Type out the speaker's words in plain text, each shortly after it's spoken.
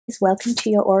Welcome to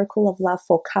your Oracle of Love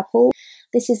for Couple.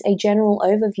 This is a general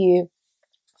overview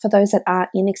for those that are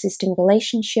in existing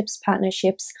relationships,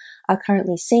 partnerships, are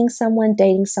currently seeing someone,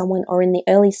 dating someone, or in the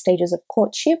early stages of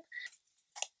courtship.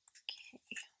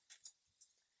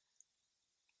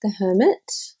 The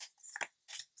Hermit,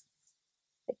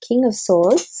 the King of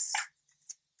Swords,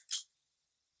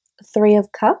 Three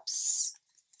of Cups,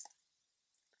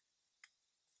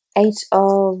 Eight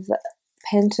of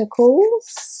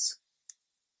Pentacles,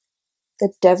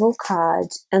 the Devil card,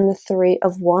 and the Three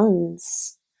of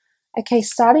Wands. Okay,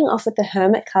 starting off with the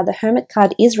Hermit card. The Hermit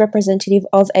card is representative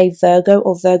of a Virgo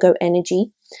or Virgo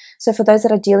energy. So for those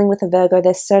that are dealing with a Virgo,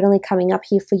 they're certainly coming up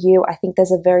here for you. I think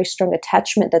there's a very strong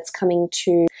attachment that's coming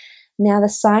to. Now the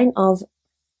sign of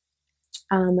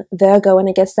Virgo, and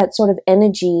I guess that sort of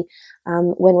energy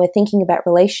when we're thinking about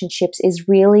relationships is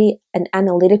really an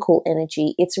analytical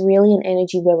energy. It's really an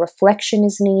energy where reflection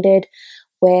is needed,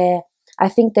 where I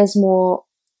think there's more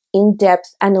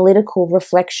in-depth analytical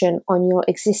reflection on your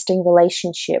existing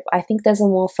relationship. I think there's a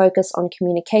more focus on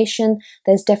communication.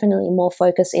 There's definitely more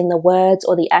focus in the words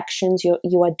or the actions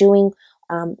you are doing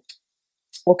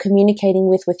or communicating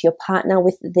with your partner.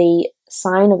 With the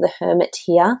sign of the Hermit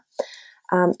here,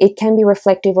 it can be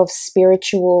reflective of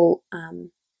spiritual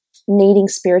needing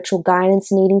spiritual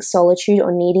guidance, needing solitude,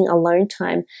 or needing alone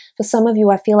time. For some of you,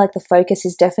 I feel like the focus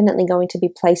is definitely going to be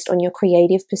placed on your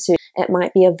creative pursuit. It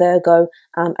might be a Virgo,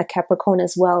 a Capricorn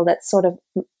as well, that's sort of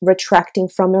retracting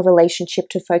from a relationship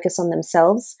to focus on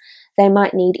themselves. They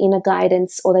might need inner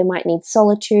guidance, or they might need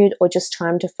solitude, or just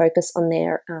time to focus on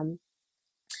their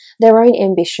own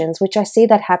ambitions, which I see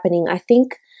that happening. I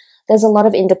think there's a lot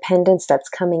of independence that's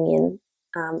coming in.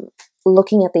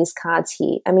 Looking at these cards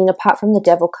here, I mean, apart from the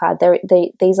Devil card,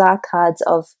 these are cards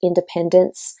of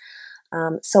independence.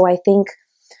 So I think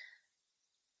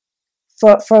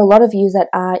for a lot of you that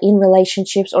are in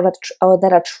relationships or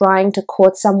that are trying to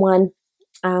court someone,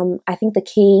 I think the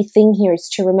key thing here is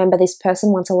to remember this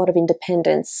person wants a lot of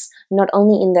independence, not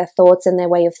only in their thoughts and their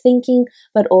way of thinking,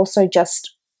 but also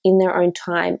just in their own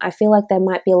time. I feel like there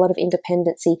might be a lot of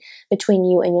independency between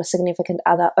you and your significant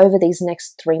other over these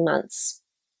next 3 months.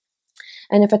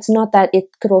 And if it's not that, it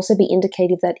could also be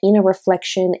indicative that inner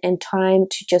reflection and time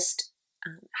to just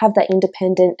have that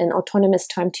independent and autonomous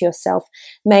time to yourself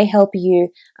may help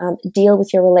you deal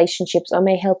with your relationships, or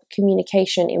may help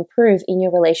communication improve in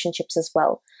your relationships as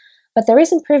well. But there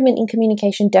is improvement in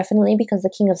communication, definitely, because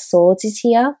the King of Swords is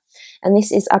here. And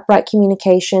this is upright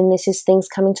communication. This is things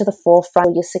coming to the forefront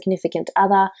of your significant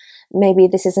other. Maybe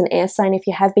this is an air sign. If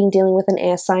you have been dealing with an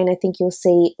air sign, I think you'll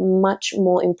see much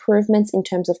more improvements in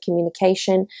terms of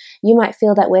communication. You might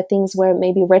feel that where things were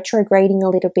maybe retrograding a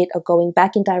little bit or going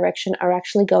back in direction are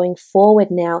actually going forward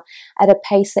now at a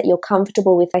pace that you're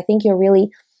comfortable with. I think you're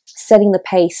really setting the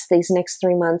pace these next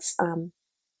 3 months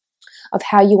of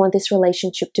how you want this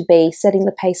relationship to be, setting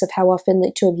the pace of how often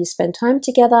the two of you spend time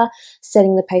together,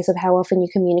 setting the pace of how often you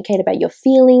communicate about your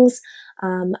feelings.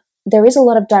 There is a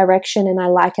lot of direction, and I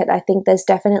like it. I think there's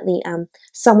definitely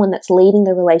someone that's leading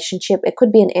the relationship. It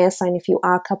could be an air sign if you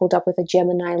are coupled up with a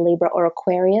Gemini, Libra, or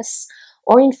Aquarius.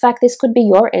 Or in fact, this could be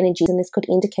your energies, and this could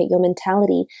indicate your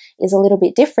mentality is a little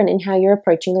bit different in how you're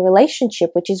approaching the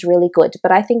relationship, which is really good.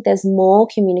 But I think there's more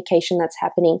communication that's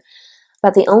happening.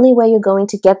 But the only way you're going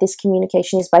to get this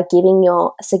communication is by giving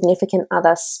your significant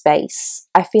other space.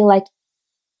 I feel like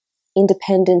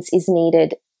independence is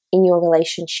needed in your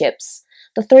relationships.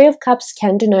 The Three of Cups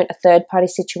can denote a third-party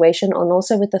situation, and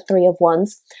also with the Three of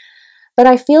Wands. But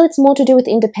I feel it's more to do with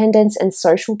independence and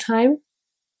social time.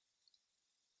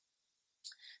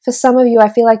 For some of you, I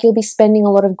feel like you'll be spending a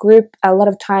lot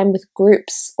of time with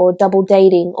groups, or double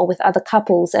dating, or with other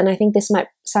couples. And I think this might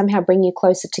somehow bring you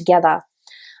closer together.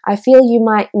 I feel you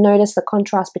might notice the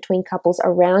contrast between couples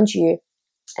around you,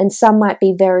 and some might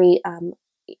be very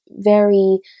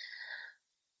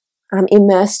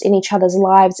immersed in each other's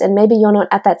lives, and maybe you're not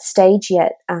at that stage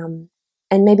yet, and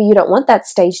maybe you don't want that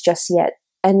stage just yet,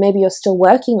 and maybe you're still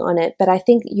working on it. But I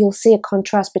think you'll see a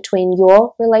contrast between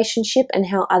your relationship and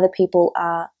how other people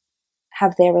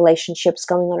have their relationships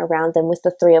going on around them with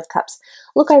the Three of Cups.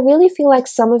 Look, I really feel like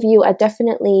some of you are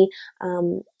definitely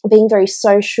being very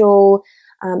social,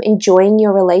 enjoying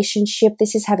your relationship.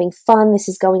 This is having fun. This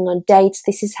is going on dates.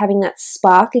 This is having that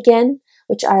spark again,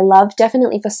 which I love.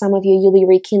 Definitely for some of you, you'll be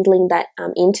rekindling that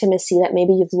intimacy that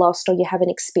maybe you've lost or you haven't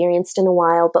experienced in a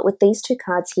while. But with these two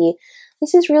cards here,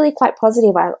 this is really quite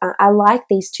positive. I like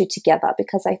these two together,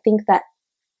 because I think that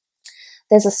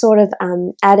there's a sort of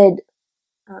added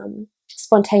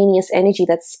spontaneous energy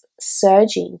that's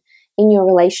surging in your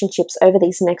relationships over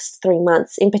these next 3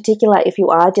 months. In particular, if you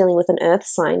are dealing with an earth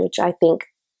sign, which I think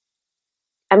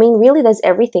I mean, really, there's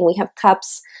everything. We have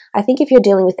cups. I think if you're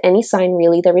dealing with any sign,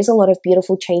 really, there is a lot of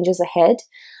beautiful changes ahead.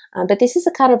 But this is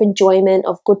a kind of enjoyment,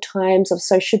 of good times, of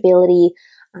sociability,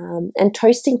 and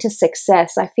toasting to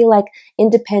success. I feel like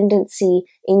independency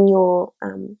in your,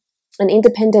 an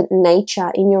independent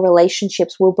nature in your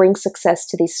relationships will bring success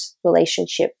to this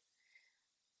relationship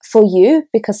for you,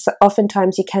 because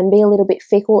oftentimes you can be a little bit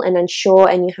fickle and unsure,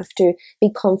 and you have to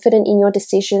be confident in your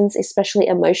decisions, especially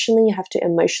emotionally. You have to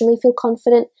emotionally feel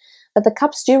confident. But the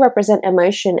cups do represent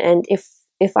emotion, and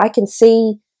if I can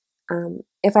see,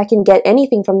 if I can get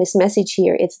anything from this message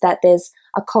here, it's that there's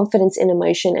a confidence in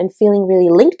emotion and feeling really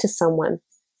linked to someone.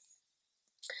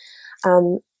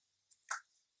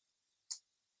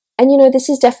 And, you know, this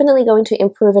is definitely going to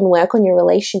improve and work on your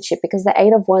relationship, because the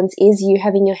Eight of Wands is you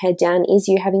having your head down, is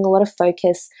you having a lot of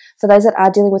focus. For those that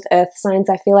are dealing with earth signs,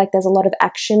 I feel like there's a lot of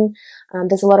action.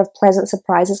 There's a lot of pleasant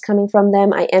surprises coming from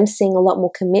them. I am seeing a lot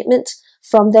more commitment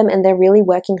from them, and they're really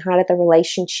working hard at the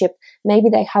relationship. Maybe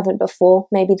they haven't before.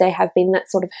 Maybe they have been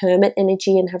that sort of hermit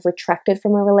energy and have retracted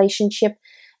from a relationship.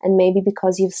 And maybe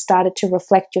because you've started to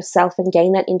reflect yourself and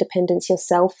gain that independence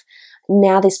yourself,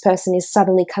 now this person is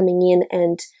suddenly coming in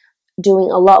and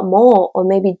doing a lot more, or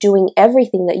maybe doing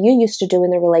everything that you used to do in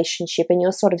the relationship, and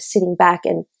you're sort of sitting back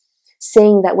and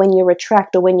seeing that when you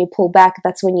retract or when you pull back,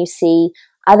 that's when you see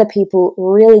other people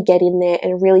really get in there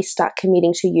and really start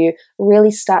committing to you, really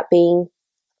start being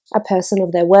a person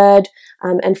of their word,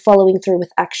 and following through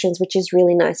with actions, which is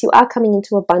really nice. You are coming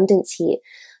into abundance here.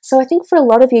 So I think for a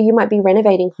lot of you, you might be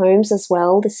renovating homes as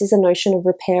well. This is a notion of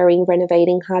repairing,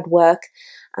 renovating, hard work,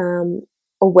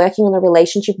 or working on the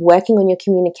relationship, working on your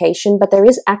communication. But there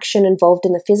is action involved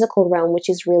in the physical realm, which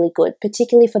is really good,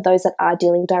 particularly for those that are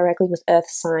dealing directly with earth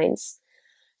signs.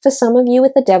 For some of you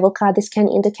with the Devil card, this can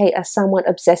indicate a somewhat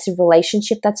obsessive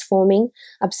relationship that's forming,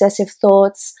 obsessive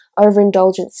thoughts,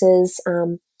 overindulgences,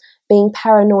 being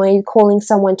paranoid, calling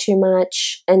someone too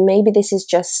much. And maybe this is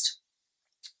just,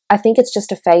 I think it's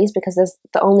just a phase, because there's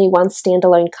the only one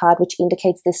standalone card which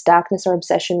indicates this darkness or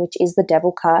obsession, which is the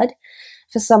Devil card.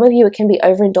 For some of you, it can be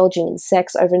overindulging in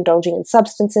sex, overindulging in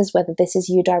substances, whether this is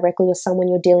you directly or someone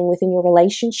you're dealing with in your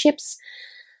relationships.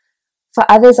 For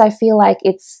others, I feel like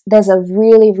there's a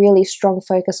really, really strong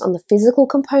focus on the physical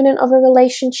component of a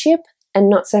relationship, and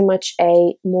not so much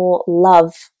a more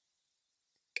love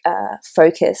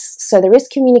focus. So there is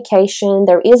communication,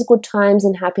 there is good times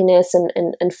and happiness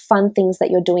and fun things that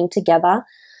you're doing together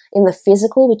in the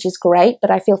physical, which is great.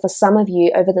 But I feel for some of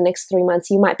you, over the next 3 months,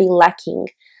 you might be lacking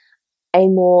a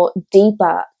more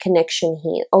deeper connection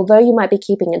here. Although you might be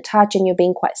keeping in touch and you're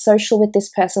being quite social with this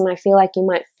person, I feel like you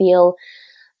might feel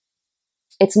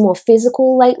it's more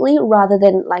physical lately rather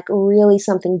than like really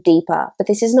something deeper. But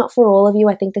this is not for all of you.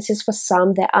 I think this is for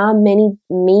some. There are many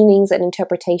meanings and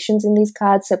interpretations in these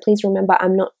cards. So please remember,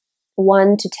 I'm not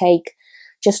one to take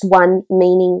just one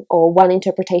meaning or one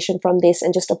interpretation from this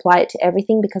and just apply it to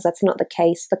everything, because that's not the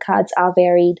case. The cards are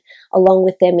varied along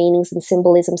with their meanings and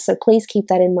symbolism. So please keep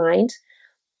that in mind.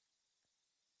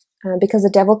 Because the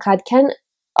Devil card can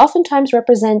oftentimes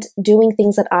represent doing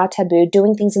things that are taboo,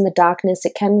 doing things in the darkness.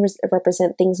 It can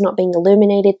represent things not being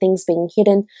illuminated, things being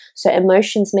hidden. So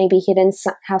emotions may be hidden,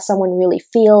 how someone really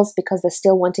feels, because they're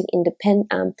still wanting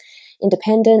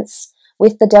independence.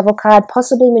 With the Devil card,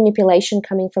 possibly manipulation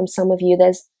coming from some of you.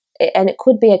 And it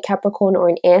could be a Capricorn or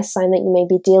an air sign that you may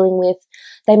be dealing with.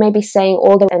 They may be saying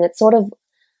and it sort of,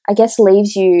 I guess,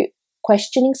 leaves you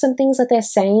questioning some things that they're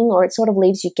saying, or it sort of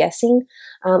leaves you guessing.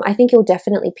 I think you'll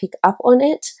definitely pick up on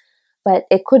it, but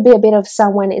it could be a bit of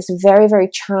someone is very, very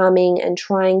charming and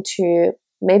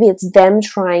maybe it's them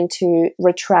trying to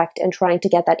retract and trying to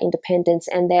get that independence,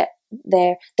 and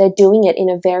they're doing it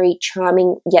in a very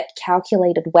charming yet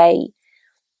calculated way.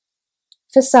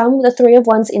 For some, the Three of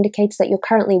Wands indicates that you're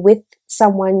currently with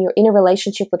someone, you're in a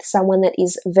relationship with someone that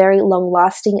is very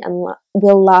long-lasting and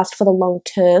will last for the long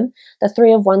term. The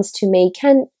Three of Wands to me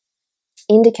can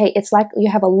indicate it's like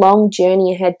you have a long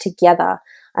journey ahead together,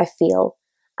 I feel,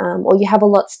 or you have a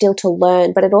lot still to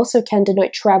learn, but it also can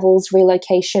denote travels,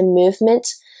 relocation, movement.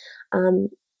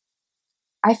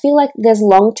 I feel like there's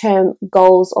long-term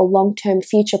goals or long-term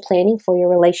future planning for your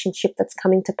relationship that's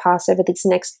coming to pass over these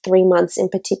next 3 months in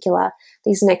particular.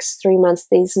 These next 3 months,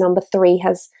 number 3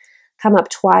 has come up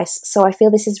twice. So I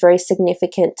feel this is very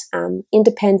significant.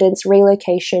 Independence,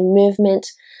 relocation,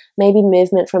 movement, maybe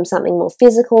movement from something more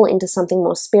physical into something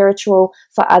more spiritual.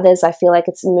 For others, I feel like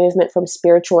it's movement from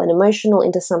spiritual and emotional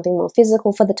into something more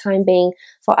physical for the time being.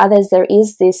 For others, there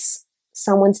is this,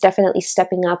 someone's definitely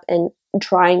stepping up and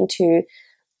trying to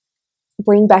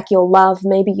bring back your love.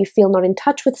 Maybe you feel not in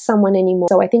touch with someone anymore.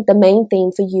 So I think the main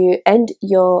theme for you and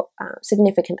your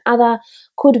significant other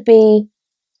could be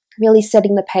really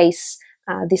setting the pace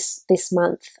this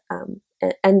month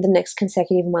and the next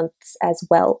consecutive months as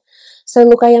well. So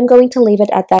look, I am going to leave it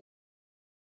at that.